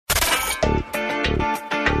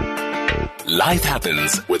Life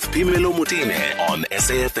Happens with Phemelo Motene on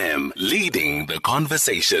SAFM, leading the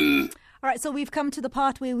conversation. All right, so we've come to the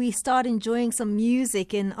part where we start enjoying some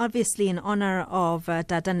music, and obviously in honor of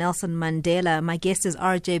Dada Nelson Mandela. My guest is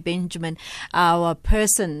RJ Benjamin, our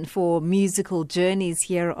person for musical journeys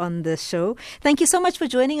here on the show. Thank you so much for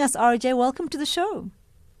joining us, RJ. Welcome to the show.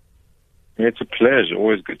 It's a pleasure.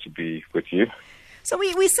 Always good to be with you. So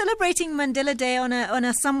we're celebrating Mandela Day on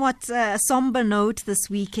a somewhat somber note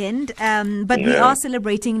this weekend, but we are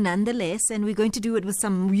celebrating nonetheless, and we're going to do it with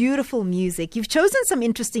some beautiful music. You've chosen some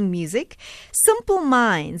interesting music. Simple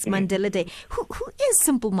Minds, Mandela Day. Who is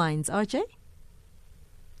Simple Minds, RJ?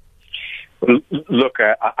 Well, look,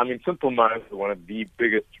 I mean, Simple Minds are one of the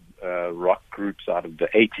biggest rock groups out of the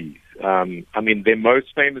 80s. I mean, their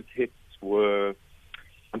most famous hits were...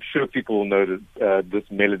 I'm sure people will know this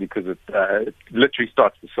melody because it literally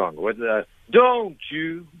starts the song. Don't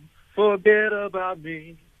you forget about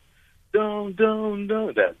me. Don't.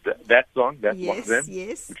 That song, that's one of them,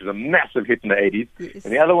 which was a massive hit in the 80s. Yes.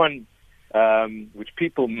 And the other one, which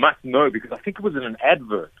people must know because I think it was in an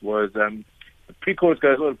advert, was the pre-chorus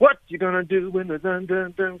goes, what you gonna do when the dun?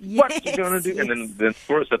 What you gonna do? And then the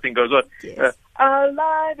chorus, I think, goes on.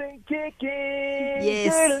 Alive and kicking,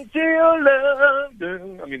 to your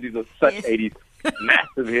love. I mean, these are such 80s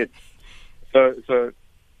massive hits. So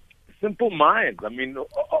Simple Minds. I mean,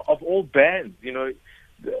 of all bands, you know,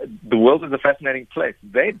 the world is a fascinating place.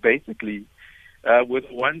 They basically were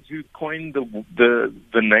the ones who coined the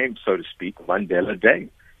name, so to speak, Mandela Day.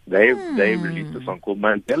 They released a song called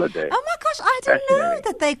Mandela Day. Oh my gosh, I didn't know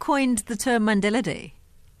that they coined the term Mandela Day.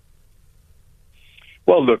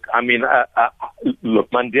 Well, look, I mean,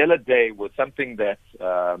 Mandela Day was something that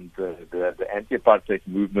the anti-apartheid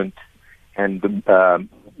movement and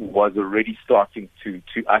was already starting to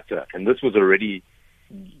utter, and this was already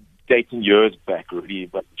dating years back, already,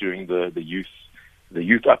 but during the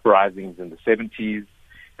youth uprisings in the 70s,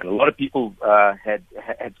 and a lot of people had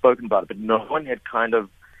spoken about it, but no one had kind of,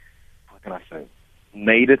 how can I say,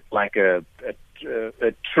 made it like a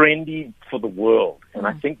trendy for the world. And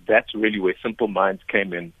I think that's really where Simple Minds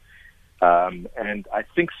came in. And I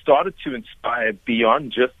think started to inspire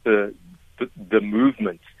beyond just the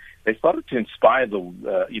movement. They started to inspire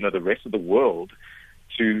the rest of the world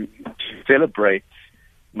to celebrate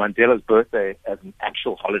Mandela's birthday as an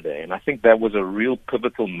actual holiday. And I think that was a real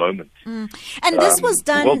pivotal moment. And this was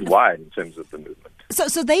done worldwide in terms of the movement.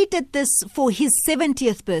 So they did this for his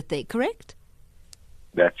 70th birthday, correct?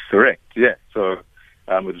 That's correct, yeah. So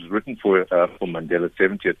it was written for Mandela's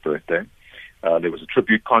 70th birthday. There was a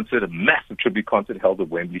tribute concert, a massive tribute concert held at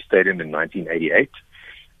Wembley Stadium in 1988.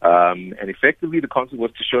 And effectively the concert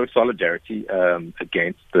was to show solidarity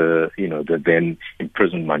against the then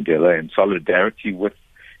imprisoned Mandela and solidarity with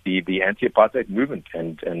the anti-apartheid movement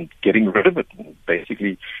and getting rid of it, and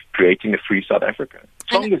basically creating a free South Africa.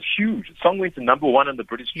 The song is huge. The song went to number 1 on the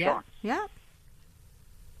British charts. Yeah.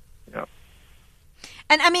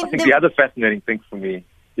 And I mean, I think the other fascinating thing for me,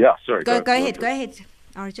 go ahead,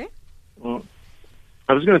 RJ. Well,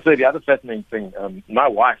 I was going to say the other fascinating thing. My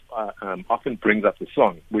wife often brings up the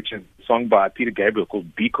song, which is a song by Peter Gabriel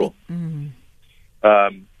called Biko,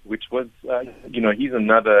 which was, he's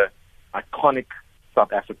another iconic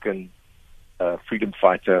South African freedom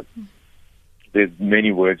fighter. There's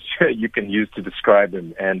many words you can use to describe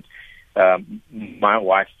him, and my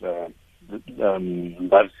wife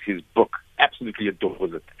loves his book. Absolutely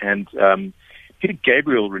adores it. And Peter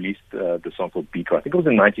Gabriel released the song called Biko. I think it was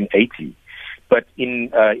in 1980. But in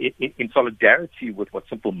solidarity with what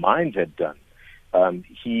Simple Minds had done,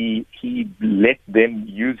 he let them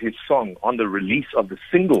use his song on the release of the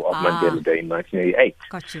single of Mandela Day in 1988.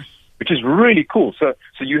 Gotcha. Which is really cool. So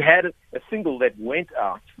you had a single that went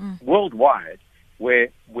out worldwide where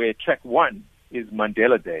track 1 is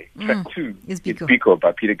Mandela Day. Track 2 is Biko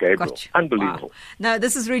by Peter Gabriel. Gotcha. Unbelievable. Wow. No,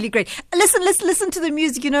 this is really great. Listen to the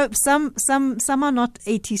music. You know, some are not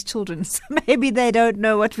 80s children, so maybe they don't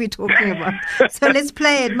know what we're talking about. So let's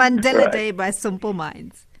play it. Mandela Day by Simple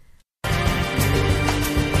Minds.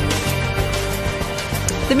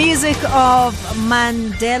 The music of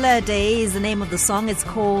Mandela Day is the name of the song. It's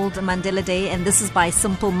called Mandela Day, and this is by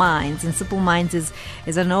Simple Minds. And Simple Minds is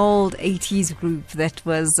an old 80s group that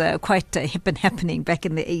was quite hip and happening back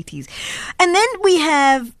in the 80s. And then we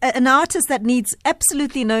have an artist that needs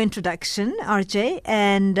absolutely no introduction, RJ,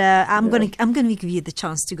 and I'm going to give you the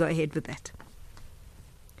chance to go ahead with that.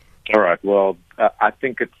 All right. Well, I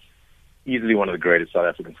think it's easily one of the greatest South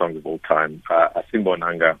African songs of all time,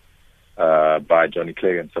 Asimbonanga. By Johnny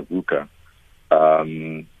Clegg and Savuka.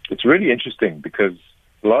 It's really interesting because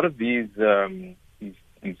a lot of these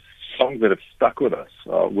songs songs that have stuck with us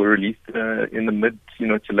were released in the mid,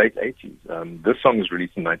 to late 80s. This song was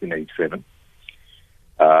released in 1987.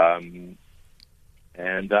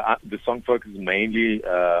 The song focuses mainly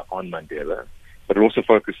on Mandela, but it also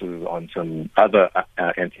focuses on some other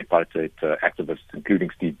anti-apartheid activists, including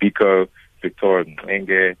Steve Biko, Victor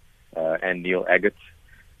Mlenge, and Neil Agate.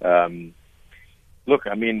 Look,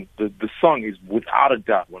 I mean, the song is without a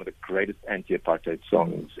doubt one of the greatest anti-apartheid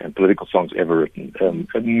songs and political songs ever written.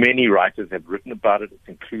 Many writers have written about it. It's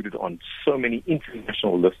included on so many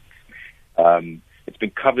international lists. It's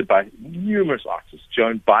been covered by numerous artists.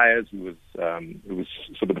 Joan Baez, who was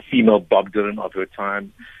sort of the female Bob Dylan of her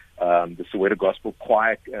time. The Soweto Gospel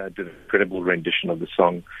Choir did an incredible rendition of the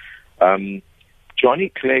song. Johnny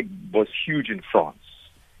Clegg was huge in France.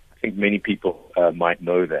 I think many people might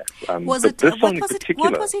know that. What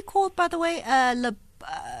was he called, by the way?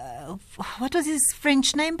 What was his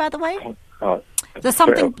French name, by the way? There's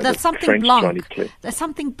something Blanc. There's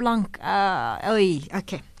something Blanc.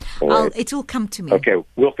 Okay. It will come to me. Okay,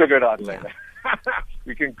 we'll figure it out later.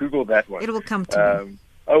 We can Google that one. It will come to me.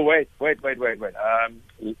 Oh, wait. Le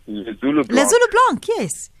Zulu Blanc. Le Zulu Blanc,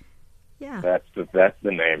 yes. Yeah. That's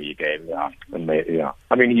the name he gave. Yeah. I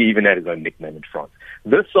mean, he even had his own nickname in France.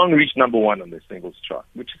 This song reached number 1 on the singles chart,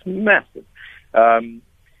 which is massive.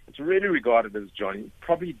 It's really regarded as Johnny.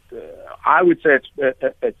 Probably, I would say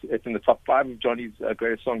it's in the top 5 of Johnny's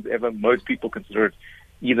greatest songs ever. Most people consider it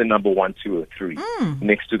either number 1, 2, or 3,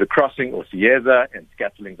 next to The Crossing or Sieza and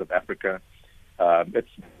Scatterlings of Africa. It's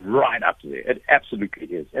right up there. It absolutely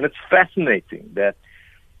is. And it's fascinating that,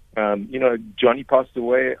 Johnny passed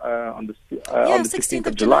away on the 16th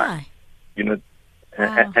of July.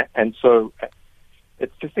 Wow. And so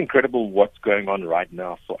it's just incredible what's going on right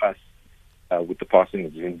now for us with the passing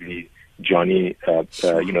of Johnny.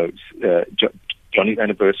 Johnny's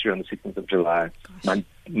anniversary on the 16th of July,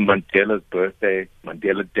 Mandela's birthday,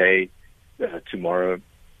 Mandela Day tomorrow.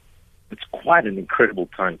 It's quite an incredible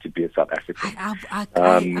time to be a South African.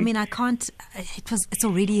 I mean, I can't. It's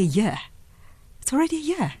already a year. It's already a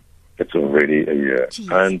year.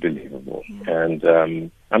 Jeez. Unbelievable. Yeah.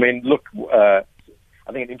 And I mean, look,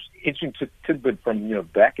 I think an interesting tidbit from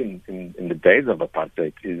back in the days of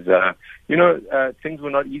apartheid is things were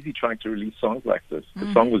not easy trying to release songs like this.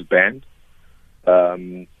 The song was banned.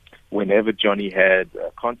 Whenever Johnny had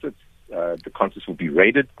concerts, the concerts would be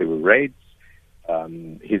raided. There were raids.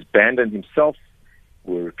 His band and himself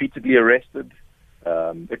were repeatedly arrested.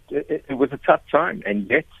 It was a tough time, and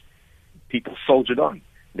yet people soldiered on.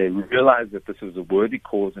 They realized that this was a worthy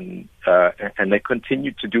cause, and they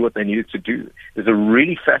continued to do what they needed to do. There's a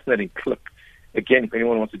really fascinating clip. Again, if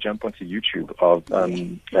anyone wants to jump onto YouTube, of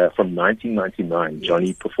from 1999,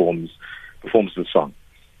 Johnny performs the song,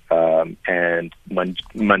 and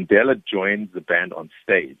Mandela joins the band on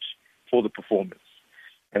stage for the performance.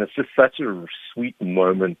 And it's just such a sweet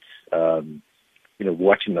moment,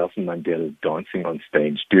 watching Nelson Mandela dancing on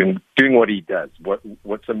stage, doing what he does, what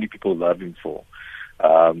so many people love him for.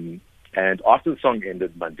 And after the song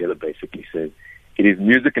ended, Mandela basically said, "It is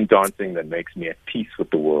music and dancing that makes me at peace with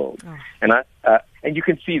the world." Oh. And you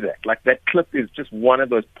can see that. Like, that clip is just one of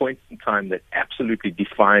those points in time that absolutely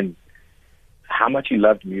defines how much he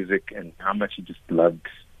loved music and how much he just loved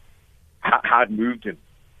how it moved him.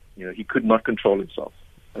 He could not control himself.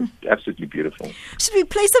 It's absolutely beautiful. Should we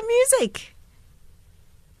play some music?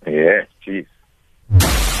 Yeah, geez.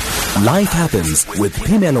 Life Happens with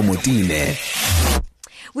Phemelo Motene.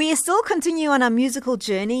 We still continue on our musical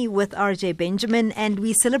journey with RJ Benjamin, and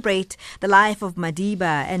we celebrate the life of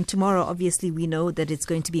Madiba. And tomorrow, obviously, we know that it's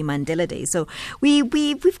going to be Mandela Day. So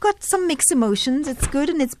we've got some mixed emotions. It's good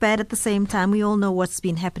and it's bad at the same time. We all know what's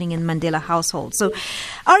been happening in Mandela household. So,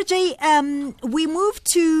 RJ, we move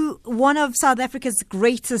to one of South Africa's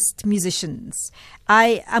greatest musicians.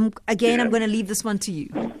 I'm going to leave this one to you.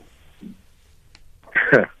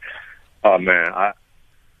 Oh man,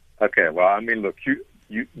 okay. Well, I mean, look,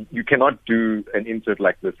 you cannot do an insert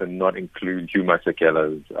like this and not include Hugh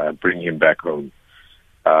Masekela's "Bring Him Back Home."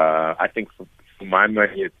 I think for my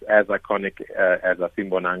money, it's as iconic as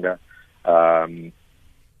Asimbonanga. And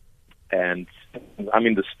I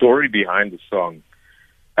mean, the story behind the song,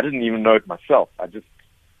 I didn't even know it myself.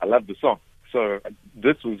 I love the song. So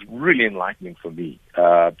this was really enlightening for me.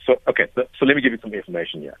 So let me give you some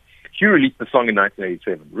information here. Hugh released the song in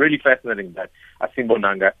 1987. Really fascinating that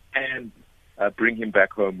Asimbonanga and Bring Him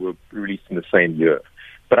Back Home were released in the same year.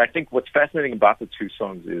 But I think what's fascinating about the two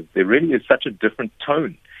songs is there really is such a different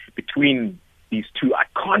tone between these two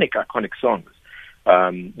iconic songs.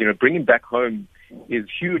 Bring Him Back Home is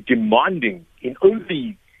Hugh demanding in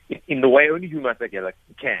the way only Hugh Masekela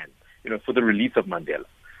can, for the release of Mandela.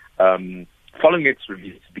 following its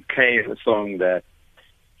release, became a song that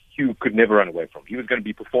Hugh could never run away from. He was going to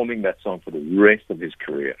be performing that song for the rest of his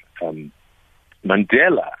career.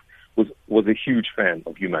 Mandela was a huge fan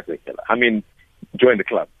of Hugh Masekela. I mean, join the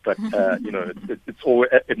club, but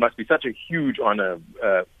it must be such a huge honor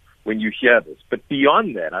when you hear this. But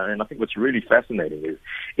beyond that, and I think what's really fascinating is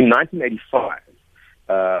in 1985,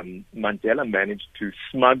 Mandela managed to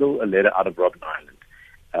smuggle a letter out of Robben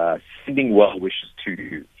Island, sending well wishes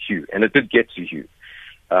to Hugh, and it did get to Hugh.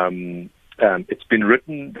 It's been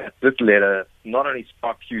written that this letter not only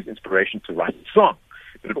sparked Hugh's inspiration to write the song,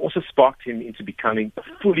 but it also sparked him into becoming a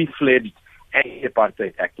fully fledged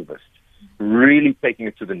anti-apartheid activist, really taking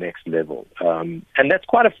it to the next level. And that's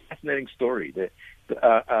quite a fascinating story.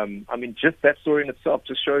 I mean, just that story in itself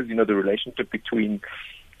just shows, the relationship between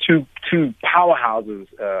two powerhouses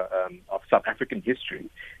of South African history,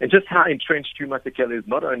 and just how entrenched Hugh Masekela is,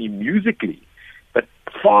 not only musically, but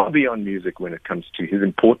far beyond music when it comes to his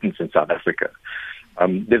importance in South Africa.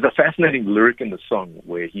 There's a fascinating lyric in the song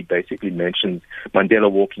where he basically mentions Mandela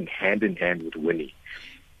walking hand in hand with Winnie,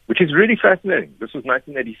 which is really fascinating. This was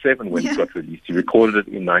 1987 when it got released. He recorded it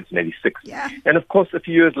in 1986. Yeah. And of course, a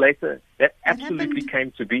few years later, that absolutely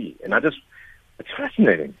came to be. And it's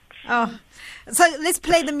fascinating. Oh, so let's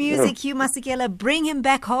play the music. Hugh Masekela, bring him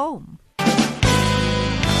back home.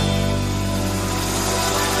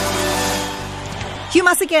 Hugh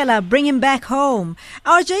Masekela, bring him back home.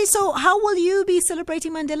 RJ, so how will you be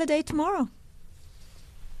celebrating Mandela Day tomorrow?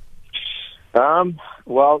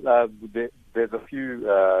 There's a few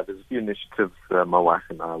initiatives my wife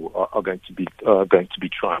and I are going to be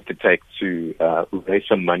trying to take to raise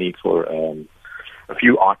some money for a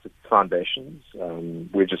few artist foundations.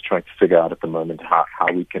 We're just trying to figure out at the moment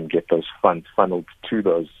how we can get those funds funneled to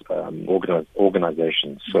those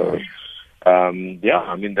organizations. So.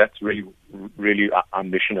 That's really our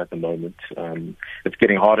mission at the moment. It's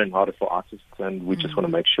getting harder and harder for artists, and we just want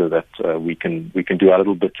to make sure that we can do our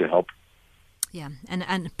little bit to help. Yeah,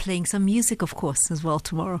 and playing some music, of course, as well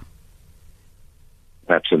tomorrow.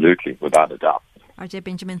 Absolutely, without a doubt. RJ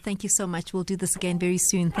Benjamin, thank you so much. We'll do this again very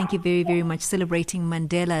soon. Thank you very, very much. Celebrating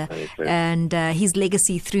Mandela and his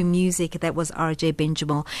legacy through music. That was RJ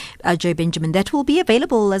Benjamin. RJ Benjamin. That will be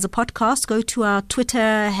available as a podcast. Go to our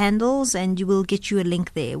Twitter handles and you will get you a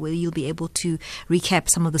link there where you'll be able to recap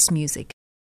some of this music.